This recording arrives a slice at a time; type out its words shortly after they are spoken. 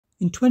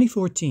In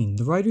 2014,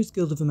 the Writers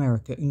Guild of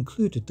America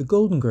included The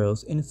Golden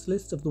Girls in its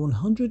list of the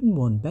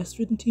 101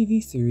 best-written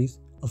TV series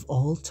of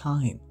all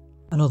time.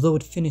 And although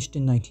it finished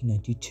in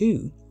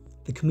 1992,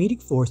 the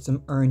comedic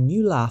foursome earned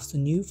new laughs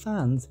and new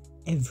fans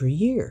every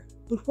year.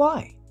 But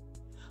why?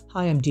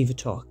 Hi, I'm Diva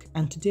Talk,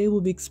 and today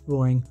we'll be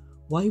exploring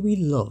why we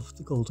love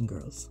The Golden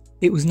Girls.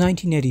 It was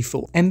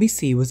 1984.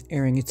 NBC was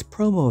airing its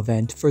promo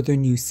event for their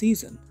new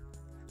season,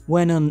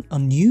 when an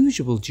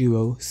unusual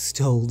duo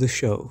stole the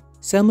show.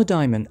 Selma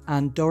Diamond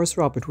and Doris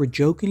Robert were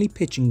jokingly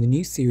pitching the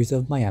new series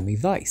of Miami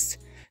Vice.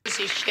 It's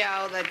a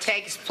show that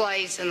takes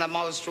place in the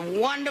most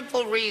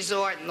wonderful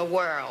resort in the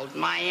world,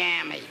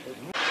 Miami.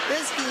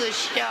 This is a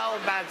show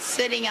about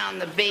sitting on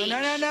the beach.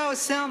 No,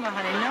 Selma,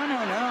 honey,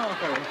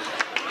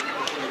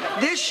 no.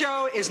 This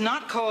show is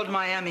not called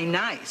Miami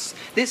Nice.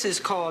 This is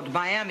called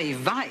Miami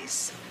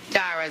Vice.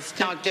 Doris,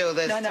 don't do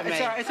this to me.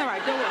 It's all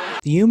right, don't worry.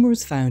 The humour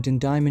was found in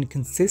Diamond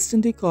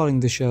consistently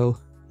calling the show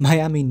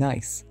Miami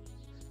Nice.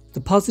 The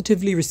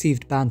positively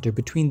received banter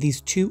between these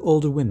two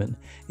older women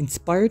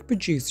inspired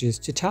producers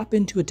to tap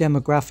into a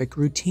demographic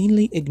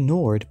routinely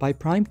ignored by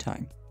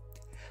primetime.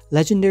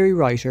 Legendary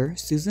writer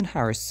Susan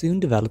Harris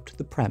soon developed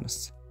the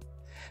premise.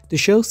 The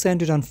show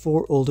centered on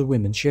four older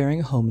women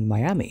sharing a home in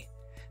Miami.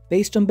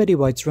 Based on Betty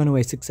White's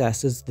runaway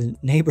success as the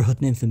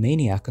neighbourhood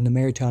nymphomaniac on the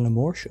Mary Tyler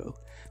Moore Show,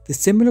 the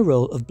similar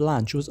role of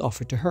Blanche was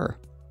offered to her.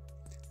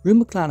 Rue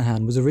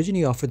McClanahan was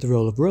originally offered the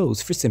role of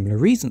Rose for similar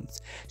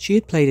reasons. She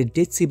had played a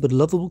ditzy but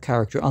lovable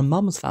character on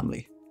Mama's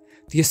Family.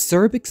 The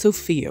acerbic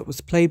Sophia was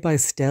played by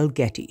Estelle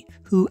Getty,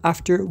 who,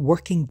 after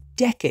working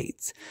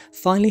decades,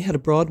 finally had a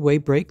Broadway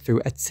breakthrough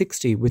at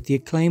 60 with the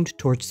acclaimed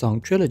Torch Song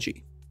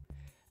trilogy.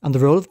 And the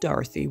role of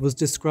Dorothy was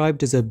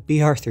described as a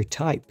Bea Arthur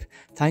type,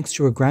 thanks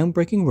to her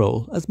groundbreaking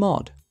role as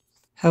Maude.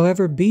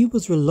 However, Bea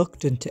was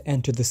reluctant to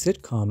enter the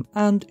sitcom,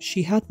 and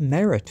she had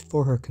merit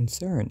for her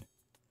concern.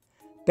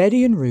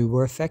 Betty and Rue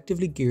were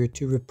effectively geared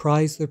to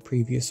reprise their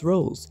previous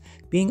roles,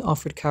 being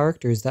offered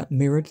characters that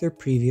mirrored their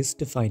previous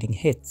defining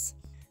hits.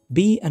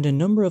 Bea and a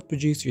number of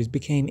producers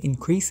became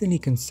increasingly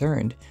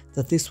concerned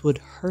that this would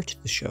hurt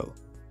the show.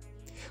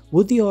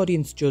 Would the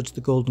audience judge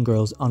The Golden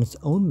Girls on its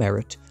own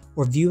merit,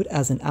 or view it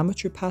as an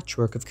amateur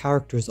patchwork of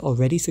characters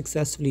already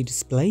successfully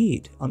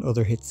displayed on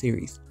other hit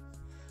series?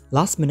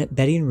 Last minute,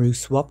 Betty and Rue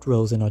swapped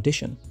roles in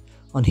audition.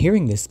 On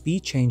hearing this,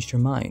 Bea changed her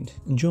mind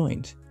and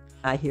joined.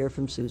 I hear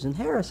from Susan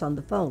Harris on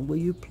the phone. Will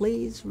you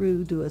please,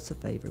 Rue, do us a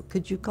favor?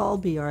 Could you call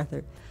Bea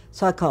Arthur?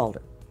 So I called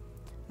her.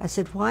 I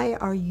said, why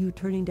are you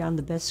turning down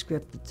the best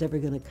script that's ever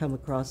going to come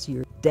across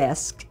your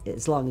desk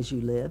as long as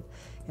you live?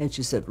 And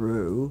she said,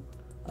 Rue,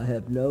 I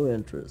have no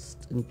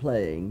interest in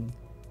playing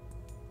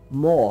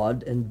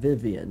Maude and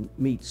Vivian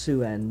meet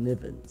Sue Ann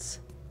Nivens.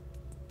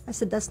 I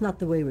said, that's not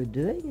the way we're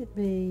doing it,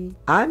 Bea.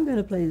 I'm going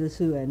to play the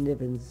Sue Ann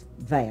Nivens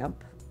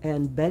vamp,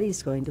 and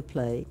Betty's going to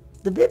play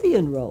the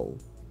Vivian role.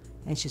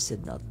 And she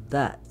said, now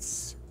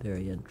that's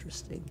very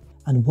interesting.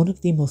 And one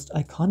of the most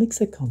iconic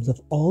sitcoms of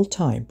all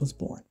time was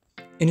born.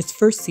 In its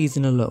first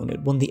season alone,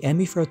 it won the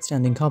Emmy for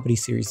Outstanding Comedy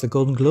Series, the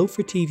Golden Globe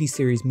for TV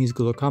Series,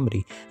 Musical or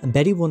Comedy, and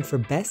Betty won for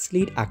Best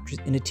Lead Actress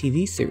in a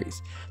TV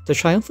Series. The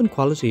triumphant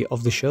quality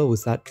of the show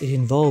was that it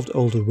involved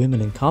older women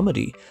in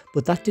comedy,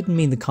 but that didn't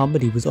mean the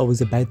comedy was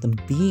always about them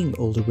being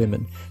older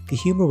women. The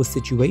humour was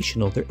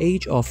situational, their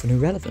age often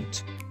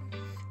irrelevant.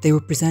 They were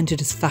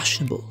presented as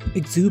fashionable,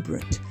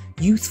 exuberant,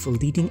 youthful,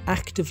 leading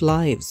active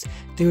lives.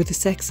 They were the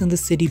Sex and the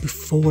City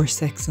before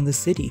Sex and the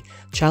City,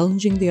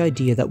 challenging the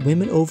idea that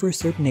women over a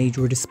certain age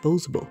were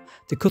disposable.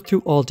 They cut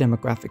through all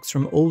demographics,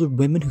 from older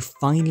women who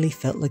finally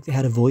felt like they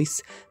had a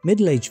voice,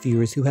 middle-aged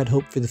viewers who had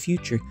hope for the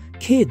future,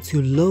 kids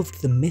who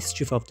loved the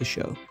mischief of the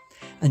show.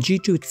 And due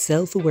to its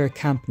self-aware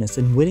campness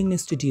and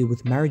willingness to deal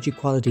with marriage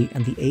equality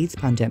and the AIDS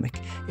pandemic,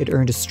 it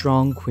earned a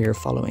strong queer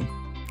following.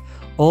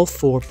 All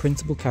four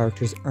principal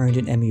characters earned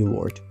an Emmy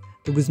Award.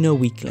 There was no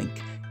weak link.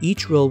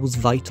 Each role was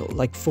vital,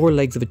 like four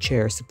legs of a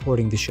chair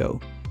supporting the show.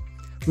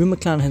 Rue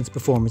McClanahan's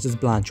performance as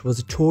Blanche was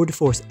a tour de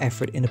force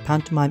effort in a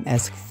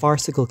pantomime-esque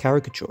farcical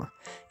caricature.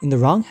 In the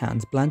wrong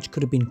hands, Blanche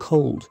could have been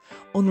cold,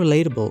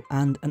 unrelatable,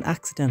 and an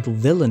accidental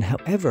villain.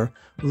 However,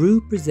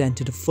 Rue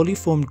presented a fully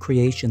formed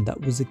creation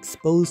that was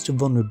exposed to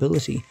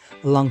vulnerability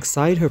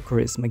alongside her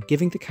charisma,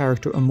 giving the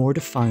character a more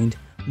defined,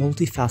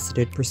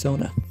 multifaceted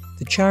persona.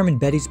 The charm in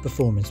Betty's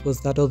performance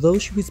was that although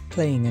she was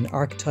playing an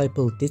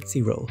archetypal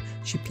ditzy role,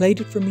 she played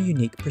it from a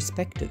unique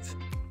perspective.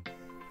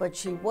 But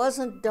she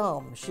wasn't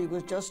dumb, she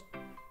was just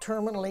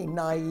terminally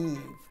naive.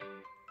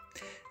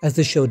 As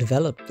the show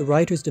developed, the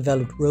writers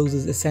developed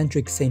Rose's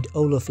eccentric St.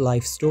 Olaf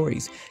life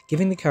stories,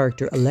 giving the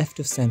character a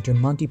left-of-centre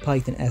Monty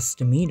Python-esque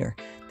demeanour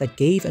that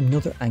gave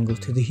another angle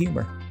to the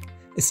humour.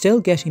 Estelle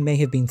Getty may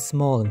have been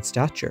small in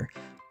stature,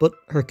 but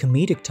her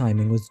comedic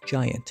timing was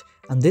giant,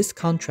 and this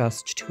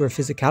contrast to her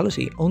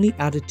physicality only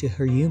added to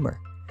her humour.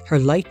 Her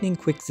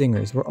lightning-quick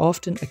zingers were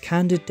often a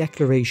candid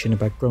declaration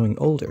about growing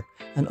older,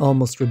 an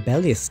almost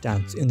rebellious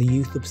stance in the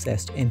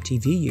youth-obsessed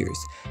MTV years,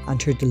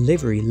 and her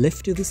delivery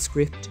lifted the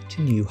script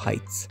to new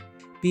heights.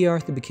 Bea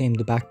Arthur became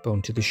the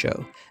backbone to the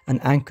show, an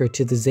anchor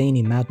to the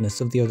zany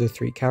madness of the other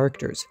three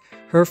characters.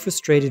 Her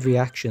frustrated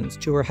reactions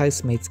to her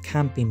housemates'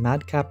 campy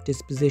madcap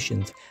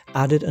dispositions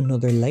added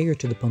another layer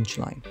to the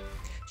punchline.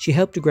 She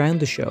helped to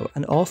ground the show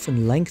and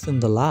often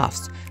lengthened the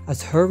laughs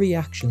as her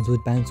reactions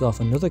would bounce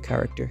off another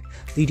character,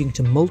 leading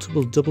to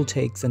multiple double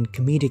takes and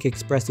comedic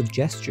expressive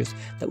gestures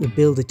that would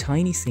build a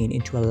tiny scene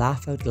into a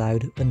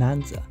laugh-out-loud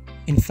bonanza.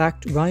 In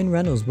fact, Ryan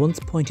Reynolds once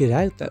pointed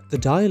out that the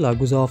dialogue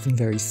was often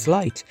very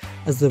slight,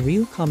 as the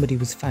real comedy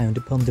was found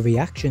upon the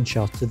reaction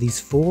shots of these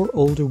four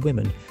older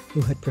women who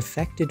had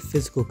perfected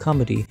physical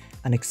comedy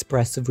and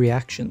expressive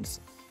reactions.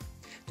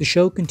 The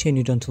show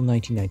continued until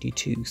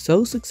 1992,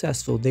 so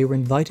successful they were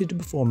invited to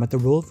perform at the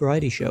Royal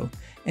Variety Show,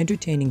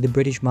 entertaining the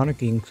British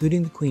monarchy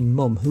including the Queen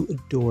Mum, who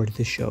adored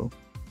the show.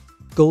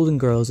 Golden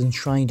Girls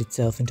enshrined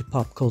itself into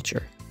pop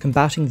culture,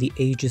 combating the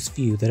ageist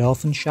view that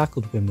often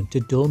shackled women to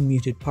dull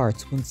muted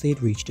parts once they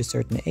had reached a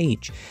certain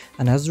age,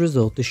 and as a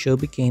result the show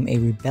became a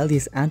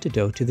rebellious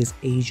antidote to this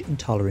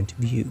age-intolerant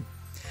view.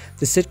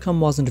 The sitcom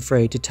wasn't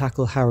afraid to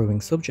tackle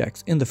harrowing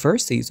subjects. In the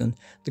first season,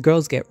 the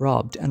girls get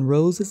robbed and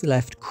Rose is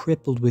left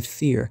crippled with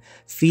fear,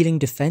 feeling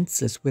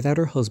defenseless without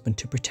her husband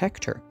to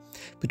protect her.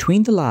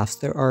 Between the laughs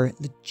there are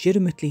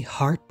legitimately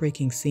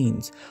heartbreaking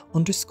scenes,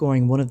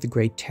 underscoring one of the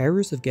great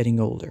terrors of getting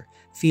older,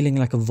 feeling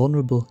like a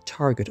vulnerable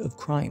target of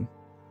crime.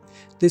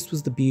 This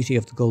was the beauty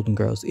of the Golden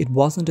Girls. It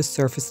wasn't a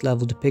surface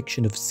level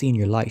depiction of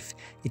senior life.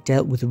 It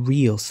dealt with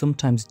real,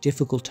 sometimes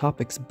difficult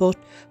topics, but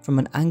from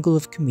an angle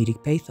of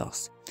comedic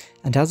pathos.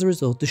 And as a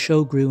result, the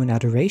show grew in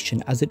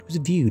adoration as it was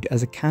viewed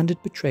as a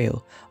candid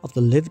portrayal of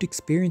the lived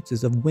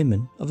experiences of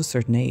women of a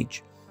certain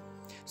age.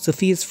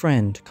 Sophia's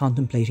friend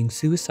contemplating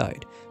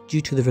suicide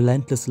due to the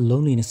relentless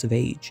loneliness of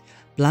age,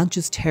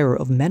 Blanche's terror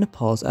of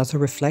menopause as her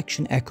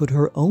reflection echoed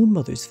her own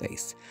mother's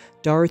face,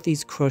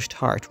 Dorothy's crushed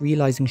heart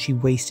realising she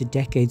wasted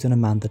decades on a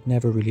man that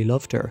never really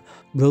loved her,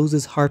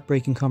 Rose's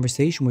heartbreaking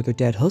conversation with her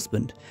dead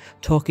husband,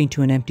 talking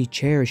to an empty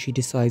chair as she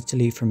decides to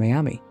leave for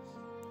Miami.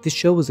 This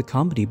show was a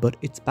comedy, but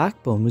its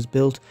backbone was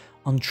built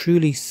on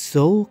truly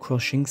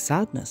soul-crushing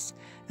sadness.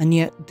 And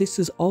yet, this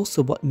is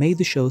also what made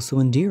the show so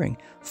endearing.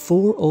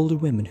 Four older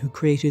women who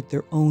created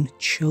their own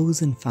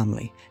chosen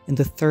family in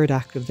the third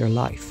act of their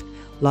life.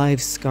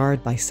 Lives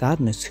scarred by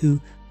sadness, who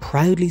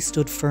proudly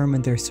stood firm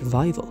in their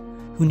survival,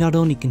 who not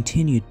only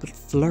continued but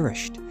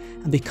flourished.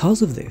 And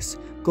because of this,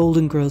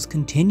 Golden Girls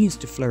continues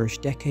to flourish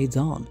decades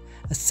on,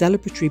 a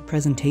celebratory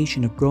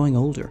presentation of growing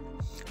older,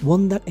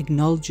 one that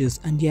acknowledges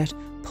and yet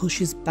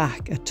pushes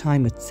back at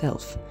time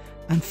itself.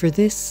 And for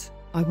this,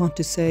 I want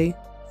to say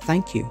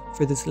thank you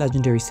for this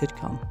legendary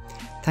sitcom.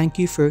 Thank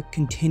you for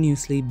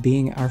continuously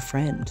being our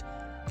friend.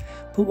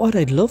 But what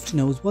I'd love to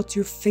know is, what's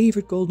your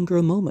favourite Golden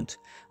Girl moment?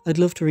 I'd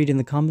love to read in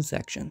the comment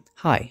section.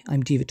 Hi,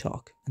 I'm Diva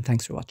Talk, and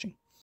thanks for watching.